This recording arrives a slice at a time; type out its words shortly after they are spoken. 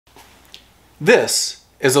This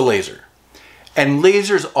is a laser, and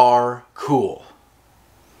lasers are cool.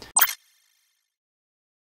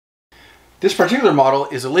 This particular model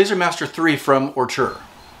is a Laser Master 3 from Ortur.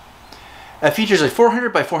 It features a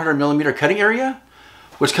 400 by 400 millimeter cutting area,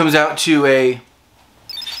 which comes out to about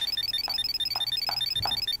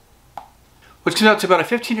a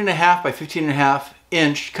 15.5 by 15.5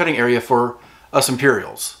 inch cutting area for us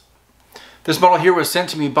Imperials. This model here was sent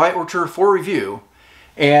to me by Ortur for review,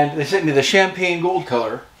 and they sent me the champagne gold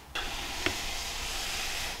color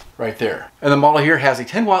right there. And the model here has a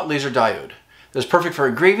 10-watt laser diode that's perfect for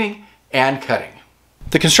engraving and cutting.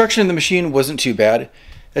 The construction of the machine wasn't too bad.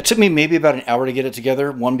 It took me maybe about an hour to get it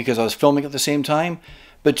together, one because I was filming at the same time,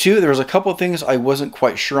 but two, there was a couple of things I wasn't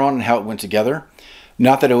quite sure on how it went together.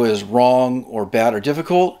 Not that it was wrong or bad or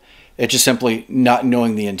difficult, it's just simply not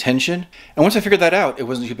knowing the intention. And once I figured that out, it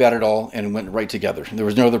wasn't too bad at all and it went right together. There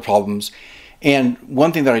was no other problems. And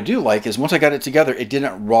one thing that I do like is once I got it together, it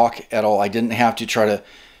didn't rock at all. I didn't have to try to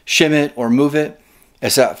shim it or move it.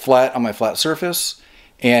 It sat flat on my flat surface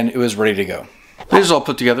and it was ready to go. This is all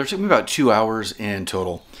put together. It took me about 2 hours in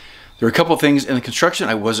total. There were a couple of things in the construction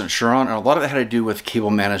I wasn't sure on, and a lot of it had to do with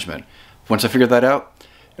cable management. Once I figured that out,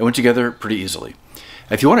 it went together pretty easily.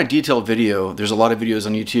 If you want a detailed video, there's a lot of videos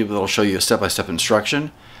on YouTube that'll show you a step-by-step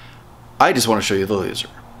instruction. I just want to show you the laser.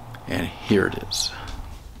 And here it is.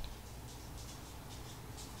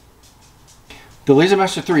 The Laser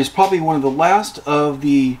Master 3 is probably one of the last of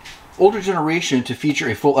the older generation to feature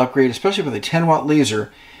a full upgrade, especially with a 10-watt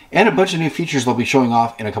laser and a bunch of new features they'll be showing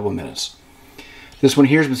off in a couple of minutes. This one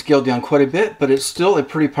here has been scaled down quite a bit, but it's still a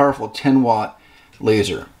pretty powerful 10-watt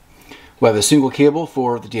laser. We have a single cable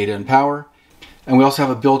for the data and power, and we also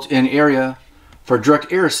have a built-in area for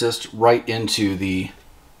direct air assist right into the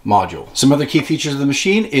module. Some other key features of the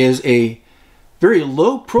machine is a very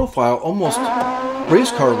low profile, almost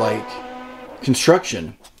race car-like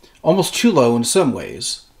construction. Almost too low in some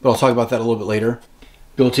ways, but I'll talk about that a little bit later.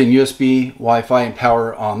 Built-in USB, Wi-Fi, and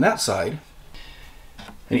power on that side.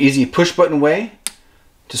 An easy push-button way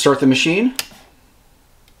to start the machine.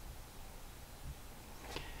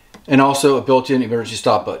 And also a built-in emergency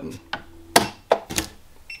stop button.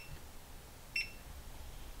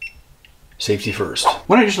 Safety first.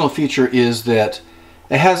 One additional feature is that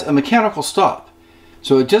it has a mechanical stop.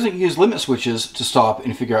 So it doesn't use limit switches to stop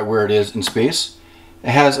and figure out where it is in space. It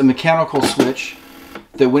has a mechanical switch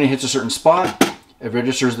that when it hits a certain spot, it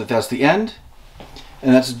registers that that's the end.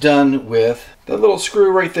 And that's done with that little screw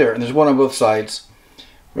right there. And there's one on both sides.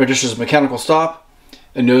 Registers a mechanical stop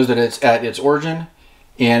and knows that it's at its origin,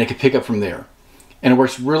 and it can pick up from there. And it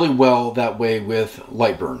works really well that way with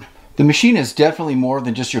light burn. The machine is definitely more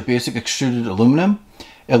than just your basic extruded aluminum.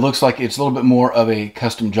 It looks like it's a little bit more of a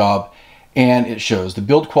custom job, and it shows. The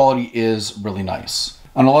build quality is really nice.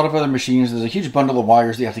 On a lot of other machines, there's a huge bundle of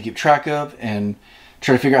wires that you have to keep track of and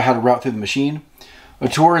try to figure out how to route through the machine.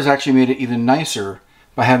 Ortur has actually made it even nicer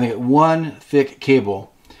by having one thick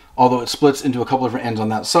cable. Although it splits into a couple different ends on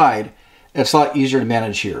that side, it's a lot easier to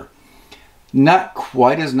manage here. Not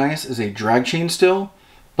quite as nice as a drag chain still,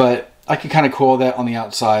 but I can kind of coil that on the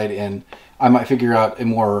outside, and I might figure out a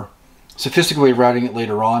more sophisticated way of routing it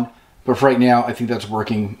later on. But for right now, I think that's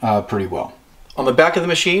working pretty well. On the back of the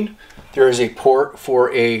machine, there is a port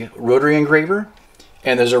for a rotary engraver,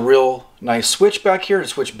 and there's a real nice switch back here to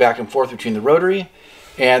switch back and forth between the rotary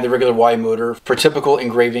and the regular Y motor for typical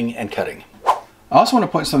engraving and cutting. I also want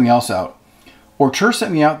to point something else out. Ortur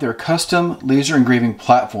sent me out their custom laser engraving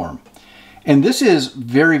platform, and this is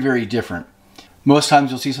very, very different. Most times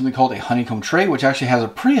you'll see something called a honeycomb tray, which actually has a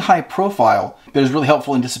pretty high profile, but is really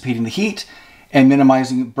helpful in dissipating the heat and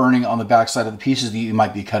minimizing burning on the backside of the pieces that you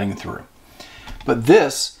might be cutting through. But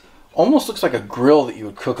this almost looks like a grill that you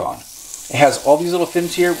would cook on. It has all these little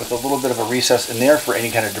fins here with a little bit of a recess in there for any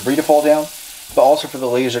kind of debris to fall down, but also for the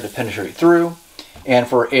laser to penetrate through and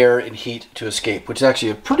for air and heat to escape, which is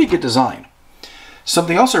actually a pretty good design.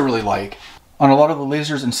 Something else I really like, on a lot of the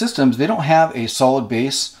lasers and systems, they don't have a solid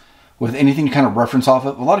base with anything to kind of reference off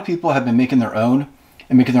of. A lot of people have been making their own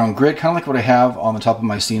and making their own grid, kind of like what I have on the top of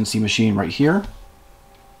my CNC machine right here.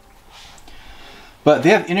 But they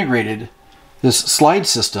have integrated this slide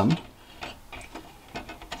system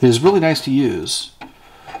that is really nice to use.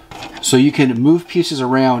 So you can move pieces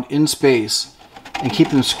around in space and keep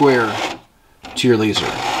them square to your laser.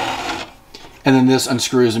 And then this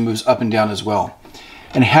unscrews and moves up and down as well.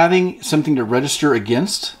 And having something to register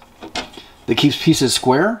against that keeps pieces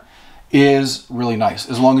square is really nice,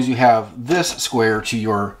 as long as you have this square to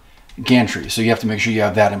your gantry. So you have to make sure you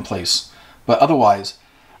have that in place. But otherwise,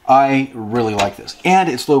 I really like this. And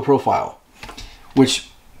it's low profile, which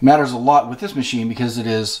matters a lot with this machine because it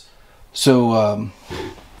is so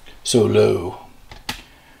low.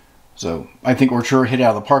 So I think Ortur hit it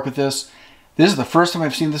out of the park with this. This is the first time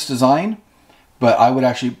I've seen this design, but I would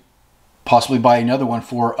actually possibly buy another one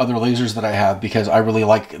for other lasers that I have because I really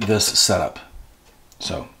like this setup.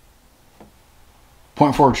 So,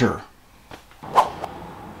 point for Ortur.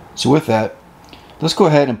 So with that, let's go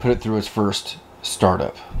ahead and put it through its first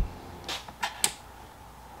startup.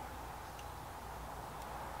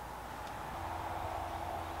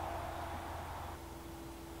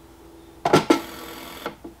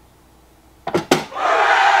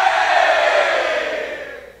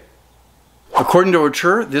 According to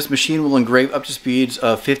Ortur, this machine will engrave up to speeds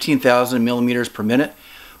of 15,000 millimeters per minute,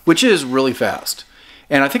 which is really fast.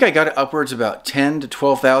 And I think I got it upwards about 10 to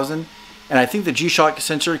 12,000. And I think the G-Shock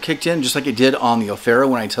sensor kicked in just like it did on the Ofera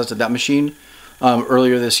when I tested that machine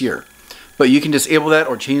earlier this year. But you can disable that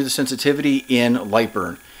or change the sensitivity in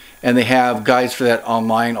Lightburn. And they have guides for that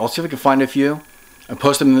online. I'll see if I can find a few and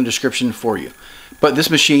post them in the description for you. But this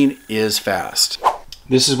machine is fast.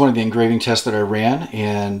 This is one of the engraving tests that I ran,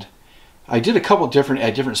 and I did a couple different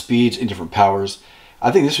at different speeds and different powers.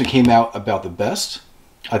 I think this one came out about the best.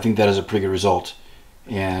 I think that is a pretty good result.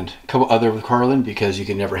 And a couple other with Carlin, because you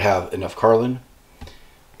can never have enough Carlin.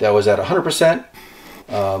 That was at 100%,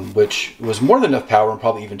 which was more than enough power and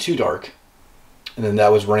probably even too dark. And then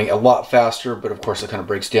that was running a lot faster, but of course it kind of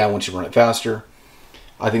breaks down once you run it faster.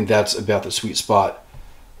 I think that's about the sweet spot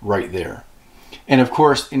right there. And of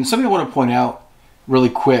course, and something I want to point out really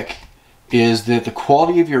quick is that the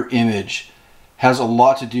quality of your image has a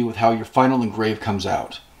lot to do with how your final engrave comes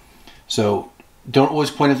out. So don't always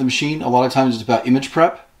point at the machine. A lot of times it's about image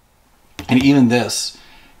prep, and even this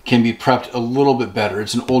can be prepped a little bit better.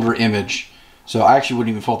 It's an older image, so I actually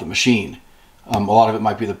wouldn't even fault the machine. A lot of it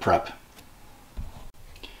might be the prep.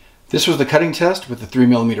 This was the cutting test with the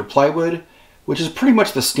 3mm plywood, which is pretty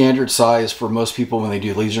much the standard size for most people when they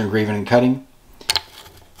do laser engraving and cutting.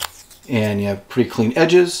 And you have pretty clean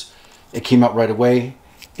edges. It came out right away,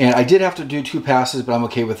 and I did have to do 2 passes, but I'm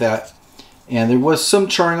okay with that. And there was some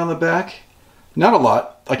charring on the back, not a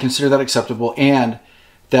lot. I consider that acceptable, and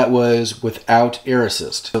that was without air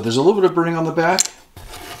assist. So there's a little bit of burning on the back,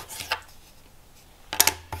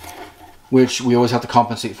 which we always have to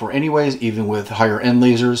compensate for anyways. Even with higher end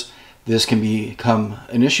lasers, this can become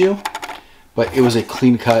an issue, but it was a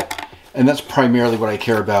clean cut, and that's primarily what I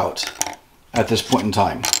care about at this point in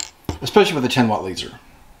time, especially with a 10-watt laser.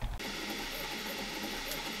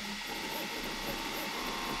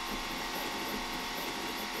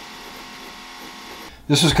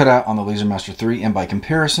 This was cut out on the Laser Master 3, and by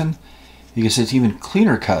comparison, you can see it's even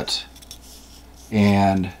cleaner cut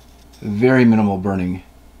and very minimal burning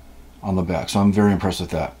on the back. So I'm very impressed with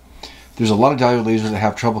that. There's a lot of diode lasers that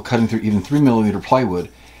have trouble cutting through even 3mm plywood,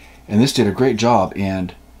 and this did a great job,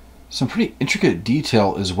 and some pretty intricate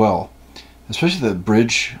detail as well. Especially the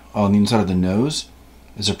bridge on the inside of the nose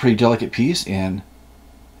is a pretty delicate piece, and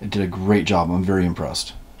it did a great job. I'm very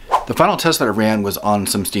impressed. The final test that I ran was on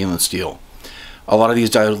some stainless steel. A lot of these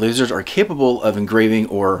diode lasers are capable of engraving,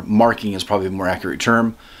 or marking is probably a more accurate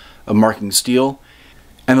term, of marking steel.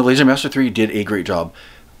 And the Laser Master 3 did a great job.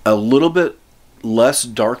 A little bit less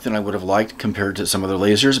dark than I would have liked compared to some other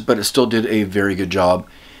lasers, but it still did a very good job.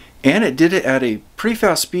 And it did it at a pretty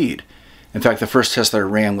fast speed. In fact, the first test that I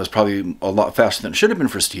ran was probably a lot faster than it should have been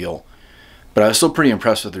for steel, but I was still pretty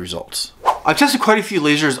impressed with the results. I've tested quite a few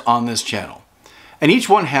lasers on this channel, and each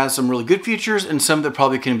one has some really good features and some that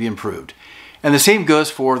probably can be improved. And the same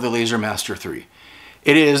goes for the Laser Master 3.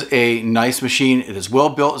 It is a nice machine. It is well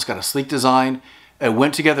built. It's got a sleek design. It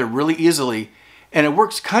went together really easily, and it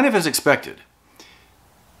works kind of as expected.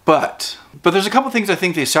 But there's a couple things I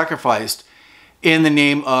think they sacrificed in the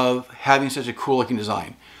name of having such a cool looking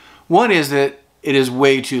design. One is that it is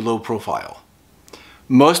way too low profile.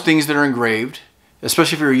 Most things that are engraved,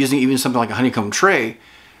 especially if you're using even something like a honeycomb tray,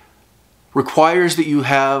 requires that you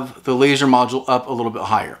have the laser module up a little bit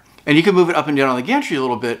higher. And you can move it up and down on the gantry a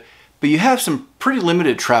little bit, but you have some pretty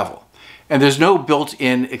limited travel. And there's no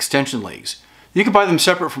built-in extension legs. You can buy them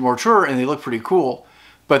separate from Ortur and they look pretty cool,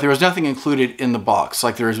 but there was nothing included in the box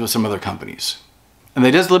like there is with some other companies. And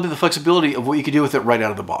that does limit the flexibility of what you can do with it right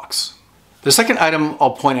out of the box. The second item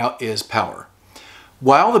I'll point out is power.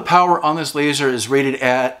 While the power on this laser is rated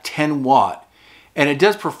at 10 watt, and it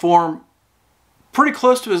does perform pretty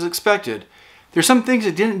close to as expected, there's some things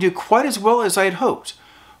it didn't do quite as well as I had hoped.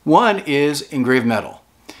 One is engraved metal.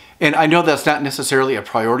 And I know that's not necessarily a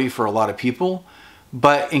priority for a lot of people,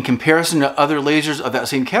 but in comparison to other lasers of that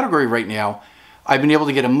same category right now, I've been able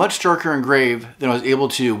to get a much darker engrave than I was able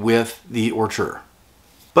to with the Ortur.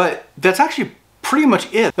 But that's actually pretty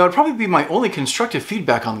much it. That would probably be my only constructive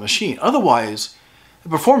feedback on the machine. Otherwise, it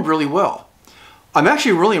performed really well. I'm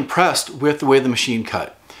actually really impressed with the way the machine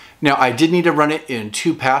cut. Now, I did need to run it in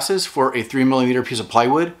 2 passes for a 3mm piece of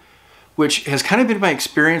plywood, which has kind of been my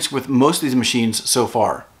experience with most of these machines so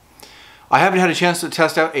far. I haven't had a chance to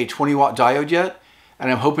test out a 20-watt diode yet,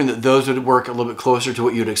 and I'm hoping that those would work a little bit closer to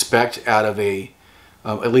what you'd expect out of a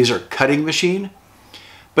laser cutting machine.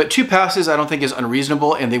 But 2 passes I don't think is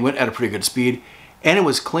unreasonable, and they went at a pretty good speed, and it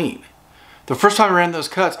was clean. The first time I ran those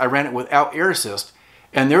cuts, I ran it without air assist,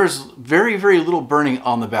 and there was very, very little burning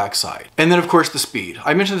on the backside. And then of course the speed.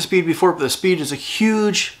 I mentioned the speed before, but the speed is a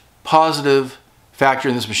huge positive factor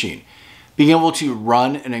in this machine. Being able to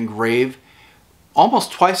run and engrave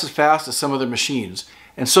almost twice as fast as some other machines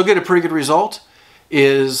and still get a pretty good result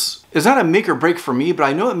is not a make or break for me, but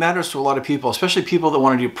I know it matters to a lot of people, especially people that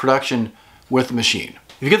want to do production with the machine.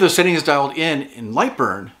 If you get those settings dialed in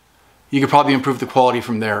Lightburn, you could probably improve the quality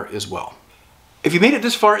from there as well. If you made it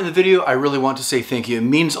this far in the video, I really want to say thank you. It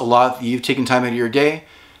means a lot that you've taken time out of your day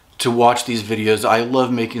to watch these videos. I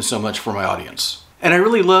love making so much for my audience. And I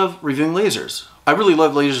really love reviewing lasers. I really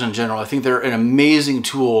love lasers in general. I think they're an amazing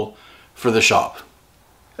tool for the shop.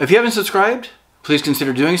 If you haven't subscribed, please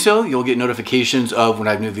consider doing so. You'll get notifications of when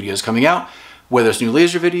I have new videos coming out, whether it's new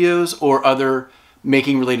laser videos or other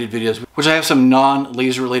making related videos, which I have some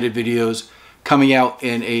non-laser related videos coming out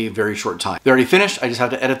in a very short time. They're already finished. I just have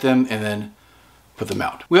to edit them and then put them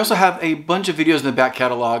out. We also have a bunch of videos in the back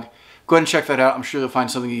catalog. Go ahead and check that out. I'm sure you'll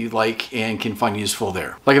find something you like and can find useful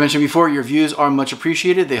there. Like I mentioned before, your views are much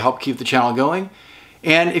appreciated. They help keep the channel going.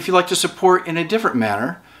 And if you'd like to support in a different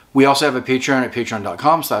manner, we also have a Patreon at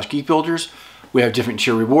patreon.com/geekbuilders. We have different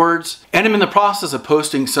tier rewards. And I'm in the process of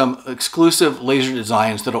posting some exclusive laser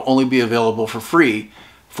designs that'll only be available for free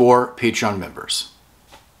for Patreon members.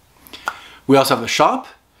 We also have a shop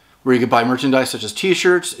where you can buy merchandise such as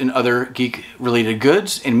t-shirts and other geek-related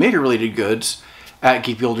goods and maker-related goods at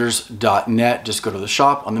geekbuilders.net. Just go to the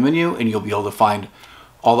shop on the menu and you'll be able to find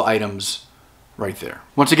all the items right there.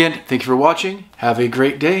 Once again, thank you for watching. Have a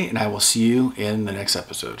great day, and I will see you in the next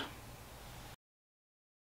episode.